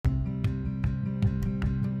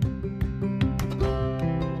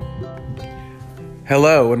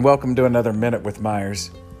Hello, and welcome to another Minute with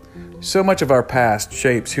Myers. So much of our past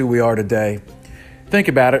shapes who we are today. Think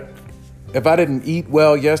about it. If I didn't eat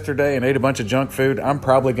well yesterday and ate a bunch of junk food, I'm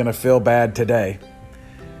probably going to feel bad today.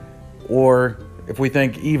 Or if we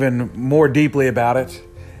think even more deeply about it,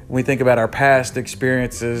 we think about our past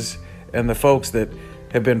experiences and the folks that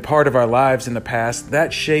have been part of our lives in the past,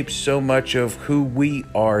 that shapes so much of who we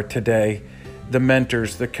are today. The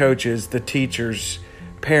mentors, the coaches, the teachers,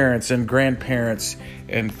 parents and grandparents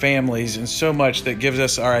and families, and so much that gives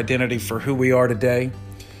us our identity for who we are today.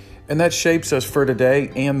 And that shapes us for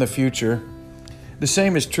today and the future. The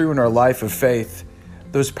same is true in our life of faith,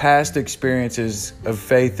 those past experiences of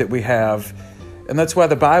faith that we have. And that's why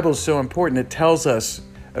the Bible is so important. It tells us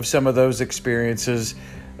of some of those experiences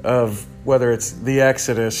of whether it's the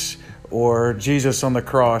Exodus or Jesus on the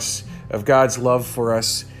cross, of God's love for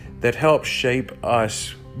us that helps shape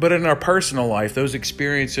us. But in our personal life, those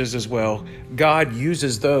experiences as well, God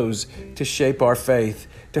uses those to shape our faith,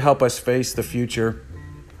 to help us face the future.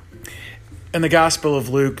 In the Gospel of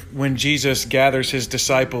Luke, when Jesus gathers his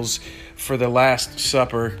disciples for the Last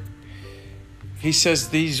Supper, he says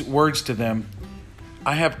these words to them,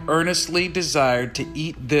 "I have earnestly desired to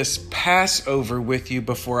eat this Passover with you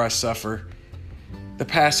before I suffer." The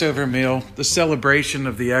Passover meal, the celebration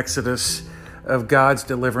of the Exodus, of God's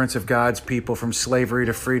deliverance of God's people from slavery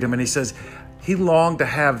to freedom. And he says he longed to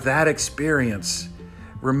have that experience,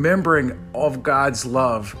 remembering of God's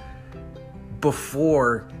love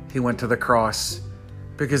before he went to the cross,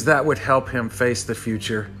 because that would help him face the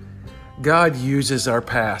future. God uses our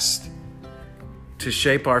past to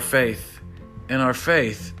shape our faith, and our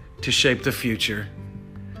faith to shape the future.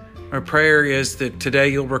 Our prayer is that today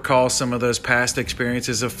you'll recall some of those past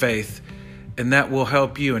experiences of faith, and that will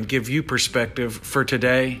help you and give you perspective for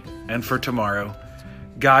today and for tomorrow.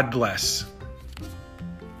 God bless.